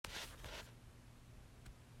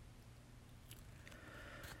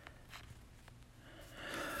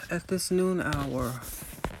At this noon hour,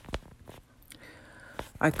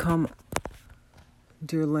 I come,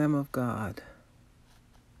 dear Lamb of God,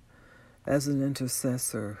 as an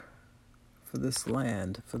intercessor for this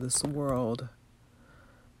land, for this world,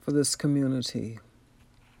 for this community.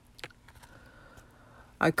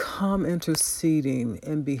 I come interceding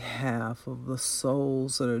in behalf of the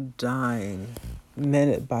souls that are dying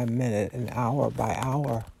minute by minute and hour by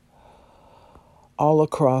hour all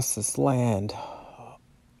across this land.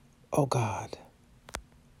 Oh God.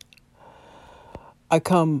 I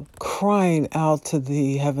come crying out to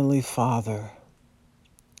thee, Heavenly Father,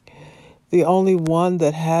 the only one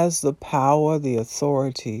that has the power, the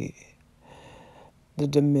authority, the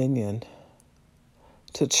dominion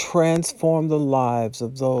to transform the lives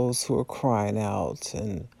of those who are crying out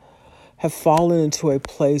and have fallen into a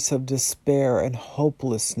place of despair and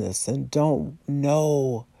hopelessness and don't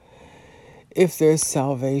know if there's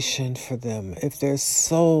salvation for them, if their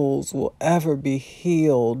souls will ever be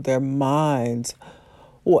healed, their minds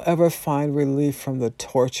will ever find relief from the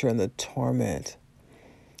torture and the torment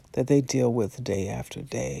that they deal with day after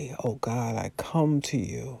day. Oh God, I come to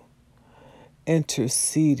you,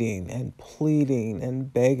 interceding and pleading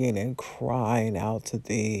and begging and crying out to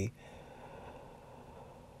thee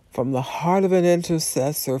from the heart of an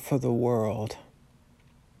intercessor for the world.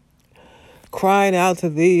 Crying out to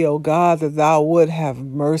thee, O God, that thou would have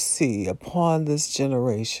mercy upon this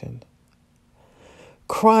generation.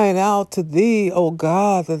 Crying out to thee, O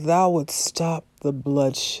God, that thou would stop the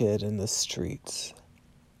bloodshed in the streets.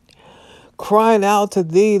 Crying out to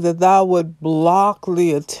thee that thou would block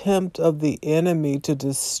the attempt of the enemy to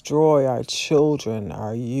destroy our children,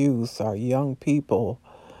 our youth, our young people,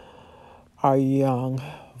 our young,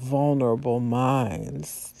 vulnerable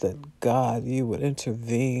minds, that God, you would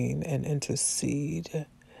intervene and intercede,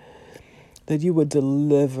 that you would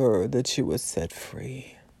deliver, that you would set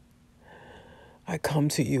free. I come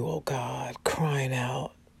to you, O God, crying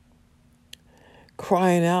out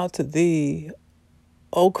to thee,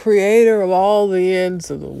 O Creator of all the ends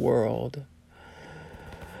of the world,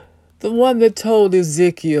 the one that told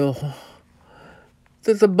Ezekiel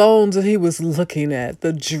that the bones that he was looking at,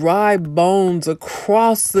 the dry bones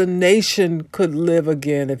across the nation, could live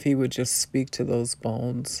again if he would just speak to those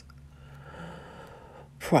bones.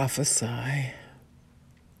 Prophesy.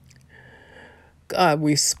 God,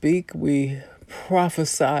 we speak, we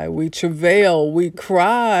prophesy, we travail, we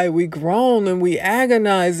cry, we groan, and we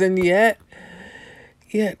agonize, and yet,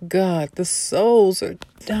 God, the souls are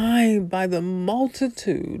dying by the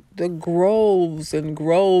multitude, the groves and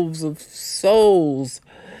groves of souls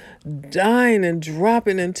dying and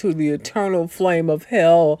dropping into the eternal flame of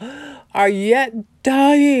hell are yet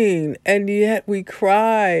dying, and yet we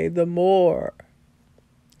cry the more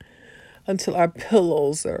until our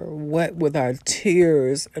pillows are wet with our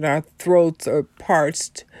tears and our throats are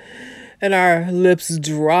parched and our lips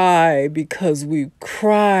dry because we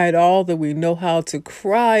cried all that we know how to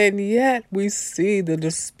cry, and yet we see the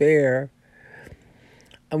despair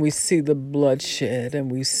and we see the bloodshed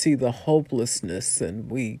and we see the hopelessness,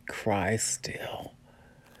 and we cry still.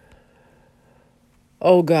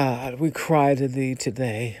 Oh God, we cry to thee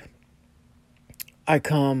today. I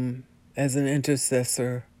come as an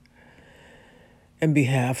intercessor in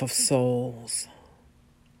behalf of souls,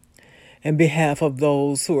 in behalf of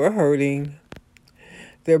those who are hurting.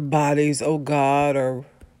 Their bodies, oh God, are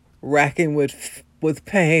racking with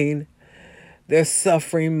pain. They're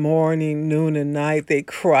suffering morning, noon, and night. They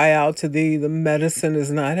cry out to thee. The medicine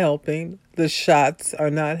is not helping. The shots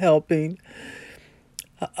are not helping.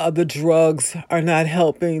 The drugs are not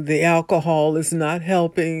helping. The alcohol is not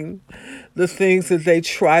helping. The things that they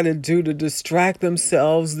try to do to distract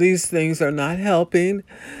themselves, these things are not helping.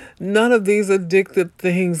 None of these addictive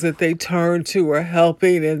things that they turn to are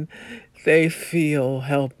helping, and they feel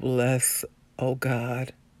helpless, oh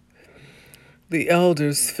God. The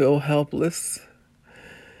elders feel helpless.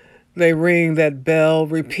 They ring that bell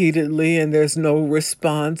repeatedly, and there's no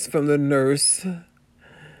response from the nurse.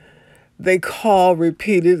 They call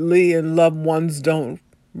repeatedly, and loved ones don't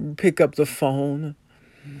pick up the phone.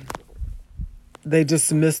 They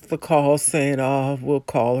dismiss the call, saying, "Oh, we'll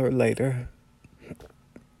call her later."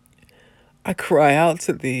 I cry out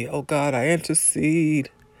to thee, oh God, I intercede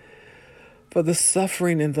for the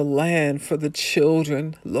suffering in the land, for the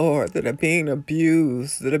children, Lord, that are being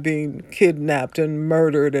abused, that are being kidnapped and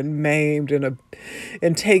murdered and maimed and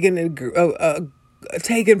taken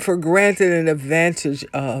for granted and advantage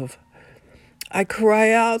of. I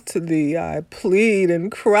cry out to thee. I plead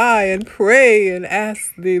and cry and pray and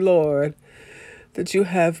ask thee, Lord, that you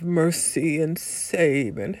have mercy and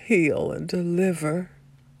save and heal and deliver.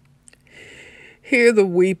 Hear the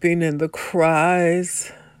weeping and the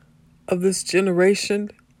cries of this generation.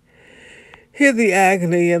 Hear the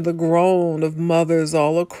agony and the groan of mothers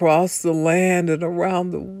all across the land and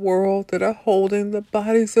around the world that are holding the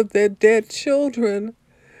bodies of their dead children.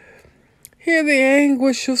 Hear the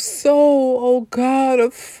anguish of soul, O God,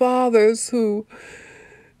 of fathers who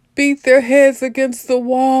beat their heads against the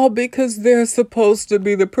wall because they're supposed to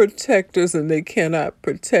be the protectors and they cannot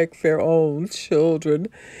protect their own children.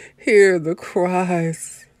 Hear the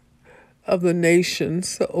cries of the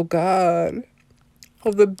nations, O God,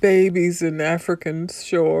 of the babies in African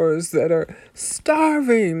shores that are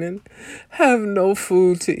starving and have no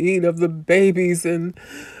food to eat, of the babies in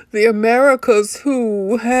the Americas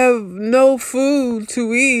who have no food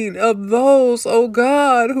to eat, of those, oh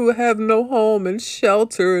God, who have no home and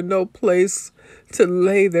shelter and no place to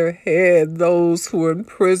lay their head, those who are in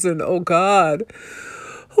prison, oh God,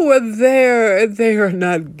 who are there and they are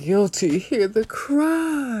not guilty. Hear the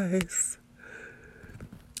cries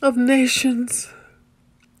of nations.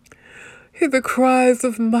 Hear the cries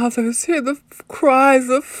of mothers. Hear the cries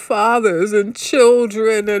of fathers and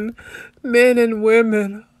children and men and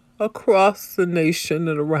women across the nation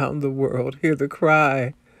and around the world. Hear the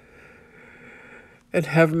cry and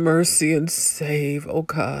have mercy and save, O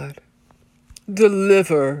God.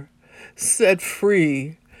 Deliver, set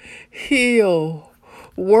free, heal,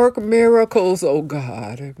 work miracles, O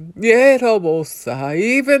God.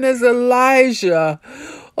 Even as Elijah,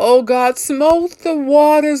 O God, smote the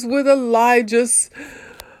waters with Elijah's,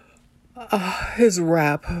 his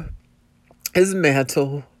wrap, his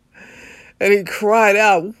mantle. And he cried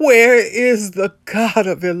out, "Where is the God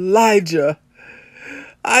of Elijah?"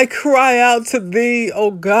 I cry out to thee, O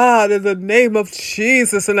God, in the name of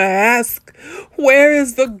Jesus, and I ask, where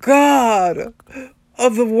is the God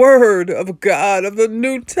of the Word of God, of the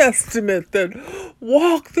New Testament, that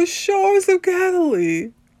walked the shores of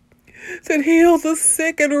Galilee, that healed the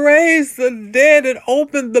sick and raised the dead and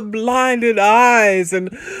opened the blinded eyes and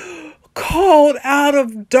called out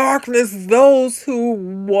of darkness those who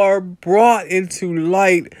were brought into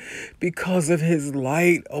light because of his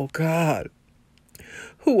light, O God,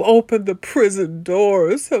 who opened the prison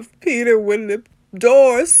doors of Peter when the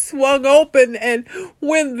doors swung open and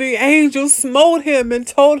when the angel smote him and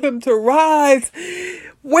told him to rise.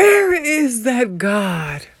 Where is that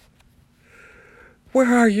God?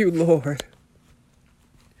 Where are you, Lord?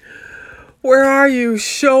 Where are you?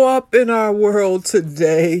 Show up in our world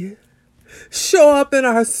today. Show up in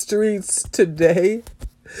our streets today.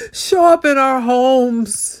 Show up in our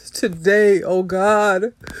homes today, oh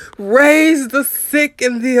God. Raise the sick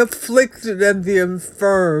and the afflicted and the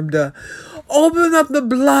infirmed. Open up the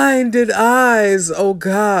blinded eyes, oh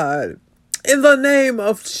God. In the name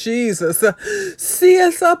of Jesus. See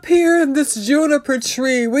us up here in this juniper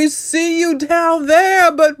tree. We see you down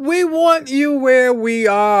there, but we want you where we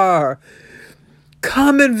are.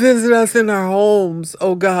 Come and visit us in our homes,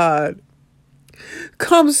 oh God.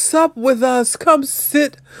 Come sup with us. Come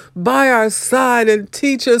sit by our side and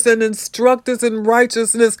teach us and instruct us in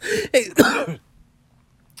righteousness.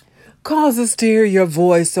 Cause us to hear your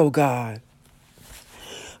voice, O God.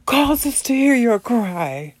 Cause us to hear your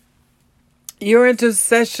cry, your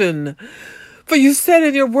intercession. For you said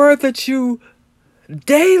in your word that you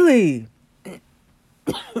daily,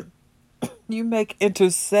 you make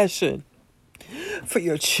intercession for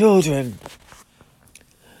your children.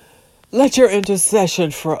 Let your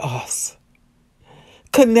intercession for us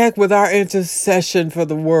connect with our intercession for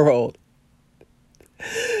the world.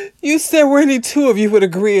 You said where any two of you would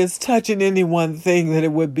agree as touching any one thing that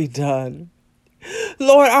it would be done.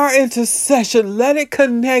 Lord, our intercession, let it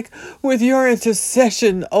connect with your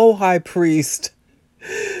intercession, O High Priest.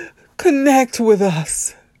 Connect with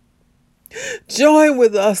us. Join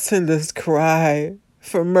with us in this cry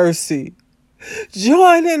for mercy.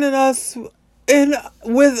 Join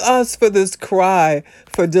with us for this cry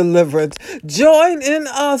for deliverance. Join in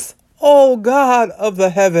us, O God of the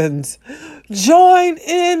heavens. Join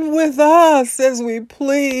in with us as we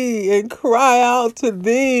plead and cry out to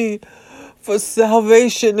thee for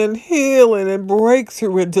salvation and healing and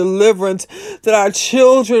breakthrough and deliverance, that our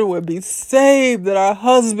children would be saved, that our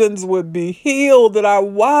husbands would be healed, that our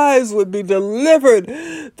wives would be delivered,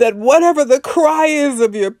 that whatever the cry is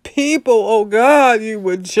of your people, oh God, you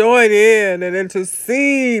would join in and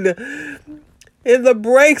intercede, and the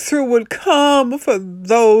breakthrough would come for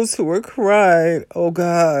those who are crying, oh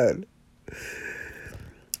God.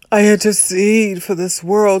 I intercede for this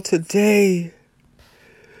world today,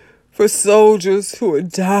 for soldiers who are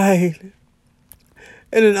dying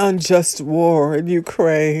in an unjust war in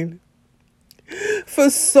Ukraine, for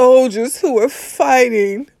soldiers who are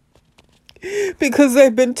fighting because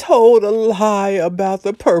they've been told a lie about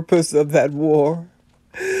the purpose of that war.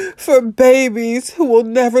 For babies who will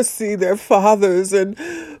never see their fathers, and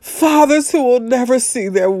fathers who will never see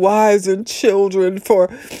their wives and children, for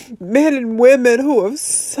men and women who have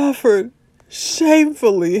suffered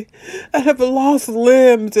shamefully and have lost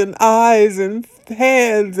limbs and eyes and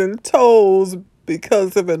hands and toes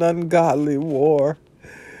because of an ungodly war.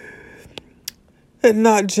 And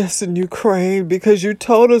not just in Ukraine, because you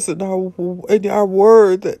told us in our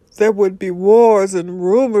word that there would be wars and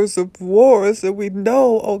rumors of wars, and we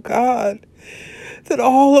know, oh God, that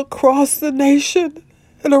all across the nation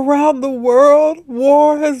and around the world,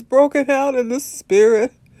 war has broken out in the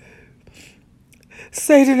spirit.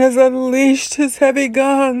 Satan has unleashed his heavy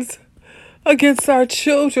guns against our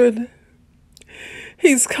children.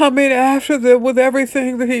 He's coming after them with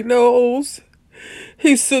everything that he knows.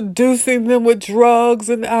 He's seducing them with drugs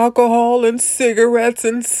and alcohol and cigarettes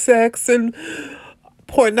and sex and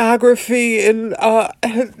pornography and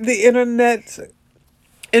the internet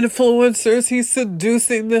influencers. He's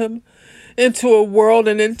seducing them into a world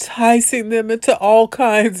and enticing them into all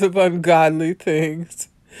kinds of ungodly things,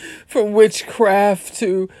 from witchcraft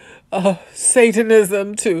to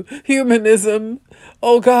Satanism to humanism,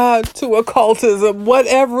 oh God, to occultism,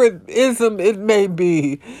 whatever it may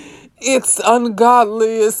be. It's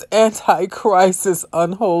ungodly, it's antichrist, it's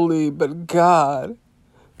unholy, but God,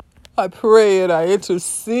 I pray and I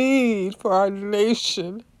intercede for our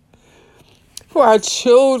nation, for our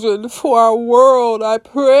children, for our world. I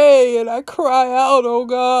pray and I cry out, oh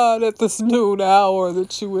God, at this noon hour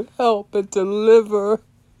that you would help and deliver,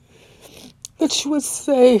 that you would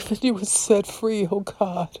save and you would set free, oh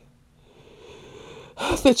God,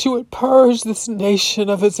 that you would purge this nation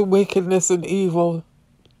of its wickedness and evil,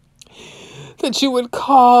 that you would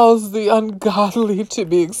cause the ungodly to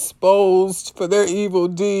be exposed for their evil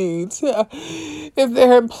deeds. If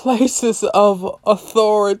they're in places of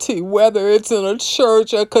authority, whether it's in a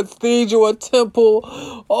church, a cathedral, a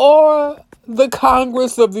temple, or the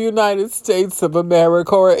Congress of the United States of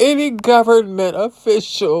America, or any government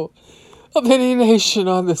official of any nation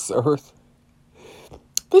on this earth,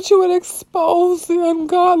 that you would expose the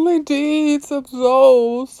ungodly deeds of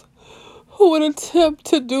those who would attempt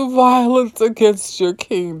to do violence against your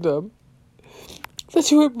kingdom. That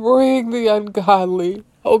you would bring the ungodly,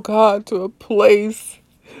 oh God, to a place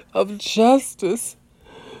of justice,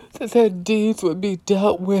 that their deeds would be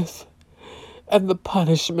dealt with and the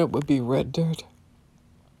punishment would be rendered.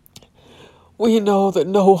 We know that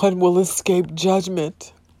no one will escape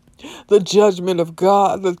judgment. The judgment of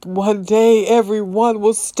God, that one day everyone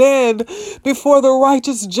will stand before the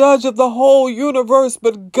righteous judge of the whole universe.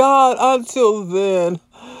 But God, until then,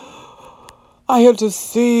 I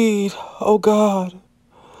intercede, oh God,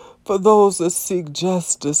 for those that seek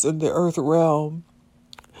justice in the earth realm,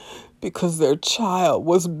 because their child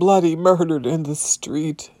was bloody murdered in the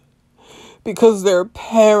street, because their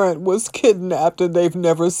parent was kidnapped and they've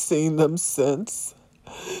never seen them since,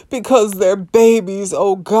 because their babies,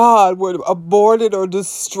 oh God, were aborted or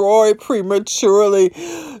destroyed prematurely.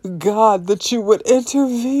 God, that you would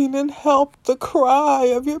intervene and help the cry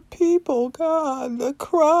of your people, God. The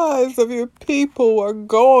cries of your people are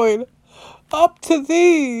going up to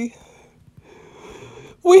thee.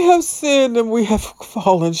 We have sinned and we have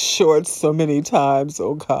fallen short so many times,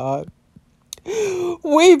 oh God.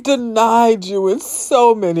 We've denied you in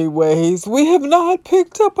so many ways. We have not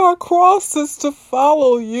picked up our crosses to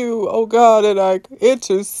follow you, oh God, and I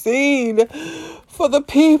intercede for the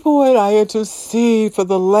people, and I intercede for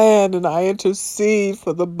the land, and I intercede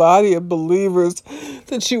for the body of believers,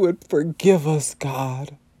 that you would forgive us,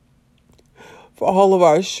 God, for all of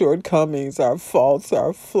our shortcomings, our faults,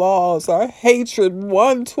 our flaws, our hatred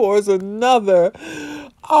one towards another,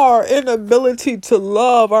 our inability to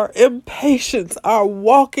love, our impatience, our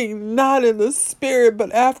walking not in the spirit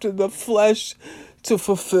but after the flesh to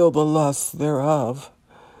fulfill the lusts thereof.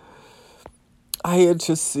 I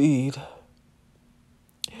intercede.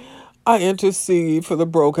 I intercede for the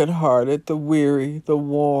brokenhearted, the weary, the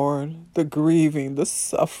worn, the grieving, the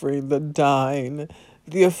suffering, the dying,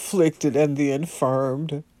 the afflicted, and the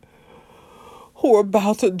infirmed, who are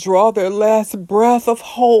about to draw their last breath of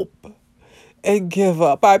hope and give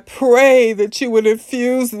up. I pray that you would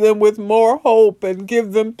infuse them with more hope and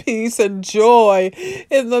give them peace and joy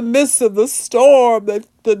in the midst of the storm, that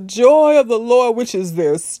the joy of the Lord, which is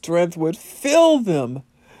their strength, would fill them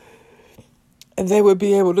and they would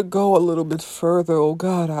be able to go a little bit further. Oh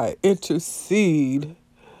God, I intercede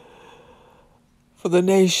for the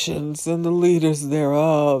nations and the leaders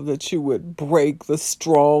thereof, that you would break the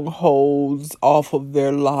strongholds off of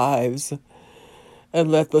their lives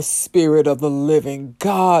And let the Spirit of the living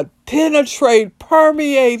God penetrate,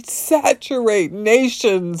 permeate, saturate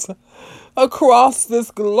nations across this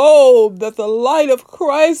globe, that the light of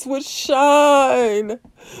Christ would shine,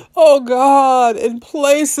 oh God, in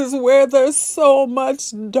places where there's so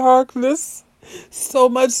much darkness, so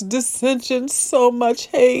much dissension, so much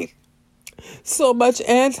hate, so much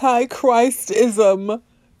anti-Christism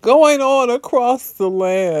going on across the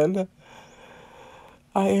land.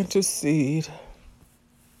 I intercede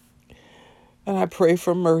and I pray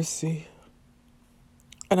for mercy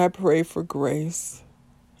and I pray for grace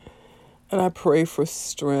and I pray for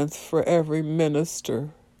strength for every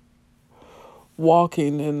minister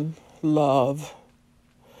walking in love,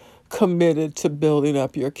 committed to building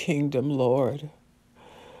up your kingdom, Lord,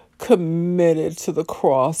 committed to the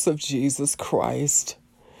cross of Jesus Christ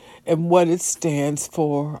and what it stands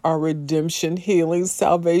for: our redemption, healing,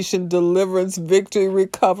 salvation, deliverance, victory,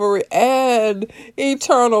 recovery, and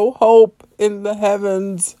eternal hope in the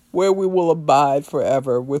heavens, where we will abide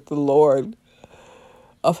forever with the Lord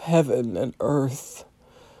of heaven and earth,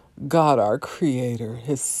 God our Creator,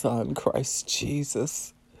 His Son, Christ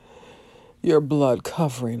Jesus. Your blood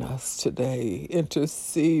covering us today,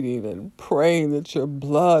 interceding and praying that your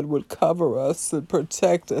blood would cover us and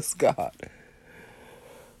protect us, God,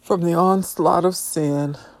 from the onslaught of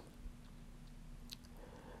sin,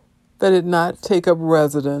 that it not take up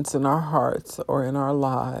residence in our hearts or in our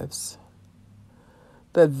lives,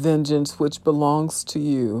 that vengeance which belongs to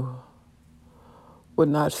you would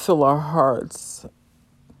not fill our hearts,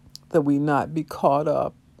 that we not be caught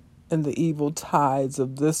up in the evil tides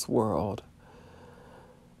of this world,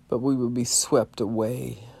 but we would be swept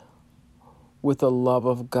away with the love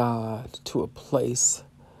of God to a place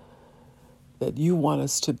that you want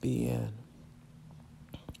us to be in,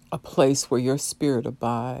 a place where your Spirit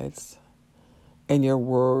abides and your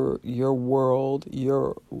word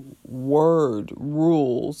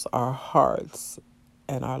rules our hearts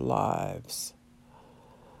and our lives.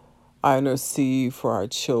 I intercede for our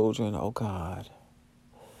children, oh God,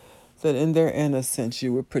 that in their innocence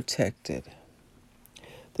you would protect it,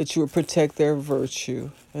 that you would protect their virtue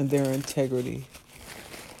and their integrity,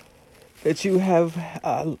 that you have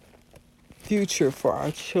a future for our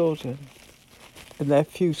children, and that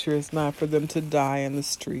future is not for them to die in the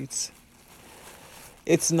streets.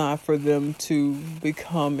 It's not for them to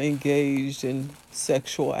become engaged in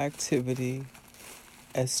sexual activity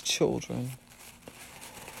as children.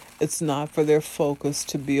 It's not for their focus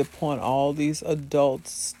to be upon all these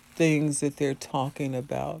adults, things that they're talking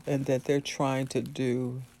about and that they're trying to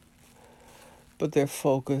do. But their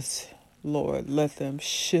focus, Lord, let them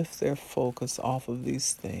shift their focus off of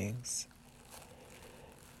these things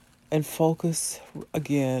and focus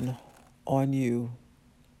again on you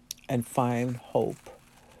and find hope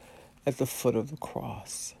at the foot of the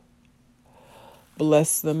cross.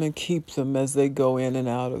 Bless them and keep them as they go in and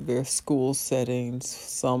out of their school settings,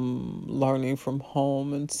 some learning from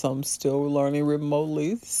home and some still learning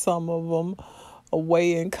remotely, some of them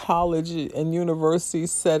away in college and university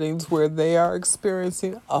settings where they are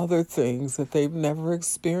experiencing other things that they've never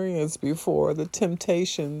experienced before, the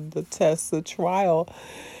temptation, the test, the trial.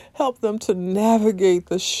 Help them to navigate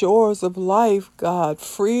the shores of life, God,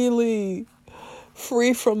 freely,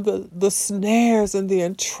 free from the snares and the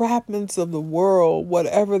entrapments of the world,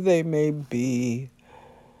 whatever they may be.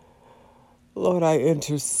 Lord, I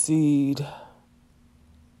intercede.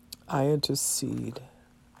 I intercede.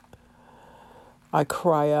 I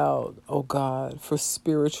cry out, oh God, for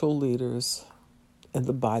spiritual leaders in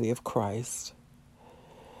the body of Christ.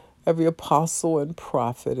 Every apostle and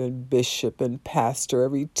prophet and bishop and pastor,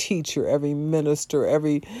 every teacher, every minister,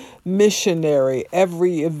 every missionary,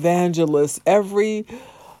 every evangelist, every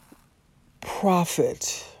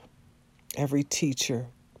prophet, every teacher,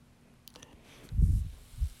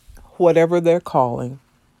 whatever their calling,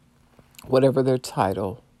 whatever their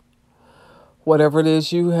title, whatever it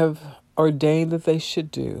is you have ordained that they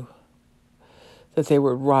should do, that they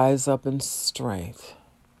would rise up in strength,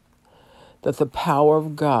 that the power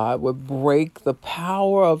of God would break the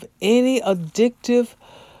power of any addictive,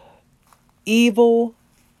 evil,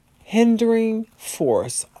 hindering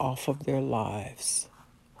force off of their lives,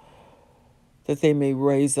 that they may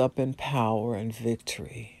raise up in power and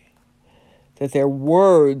victory, that their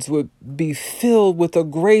words would be filled with the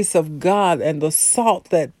grace of God and the salt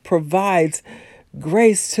that provides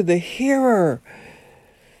grace to the hearer,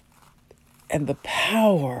 and the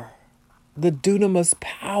power, the dunamis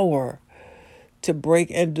power, to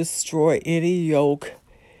break and destroy any yoke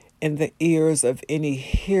in the ears of any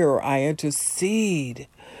hearer. I intercede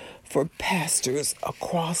for pastors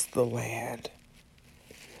across the land,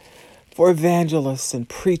 for evangelists and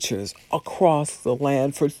preachers across the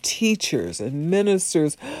land, for teachers and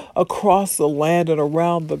ministers across the land and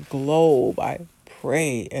around the globe. I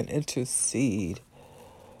pray and intercede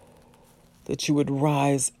that you would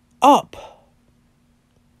rise up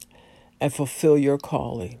and fulfill your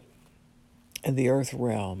calling in the earth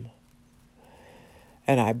realm.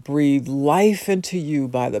 And I breathe life into you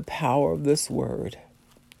by the power of this word.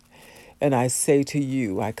 And I say to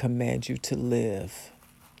you, I command you to live.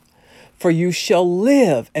 For you shall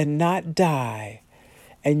live and not die,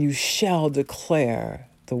 and you shall declare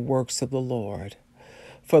the works of the Lord.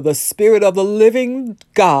 For the Spirit of the living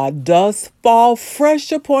God does fall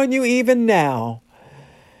fresh upon you even now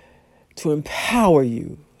to empower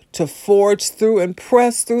you to forge through and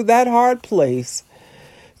press through that hard place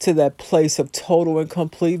to that place of total and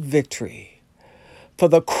complete victory. For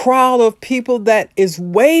the crowd of people that is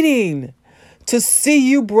waiting to see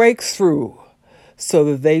you break through so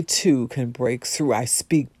that they too can break through. I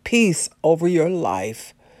speak peace over your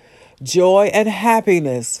life, joy and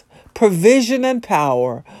happiness, provision and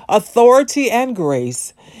power, authority and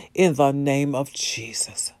grace in the name of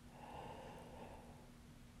Jesus.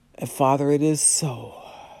 And Father, it is so.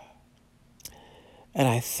 And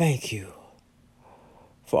I thank you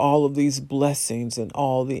for all of these blessings and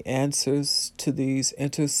all the answers to these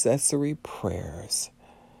intercessory prayers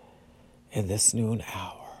in this noon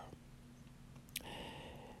hour.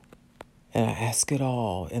 And I ask it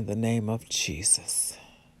all in the name of Jesus.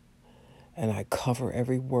 And I cover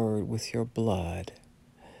every word with your blood,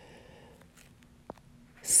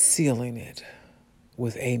 sealing it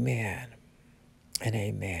with amen and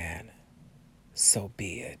amen. So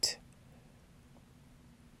be it.